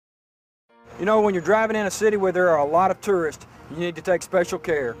You know, when you're driving in a city where there are a lot of tourists, you need to take special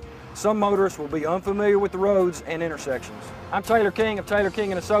care. Some motorists will be unfamiliar with the roads and intersections. I'm Taylor King of Taylor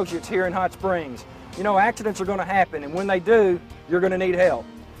King & Associates here in Hot Springs. You know, accidents are going to happen, and when they do, you're going to need help.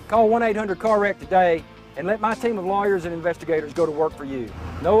 Call 1-800-CAR-WRECK today and let my team of lawyers and investigators go to work for you.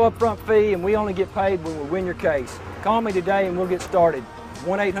 No upfront fee, and we only get paid when we win your case. Call me today and we'll get started.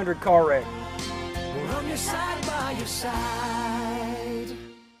 1-800-CAR-WRECK. We're on your side, by your side.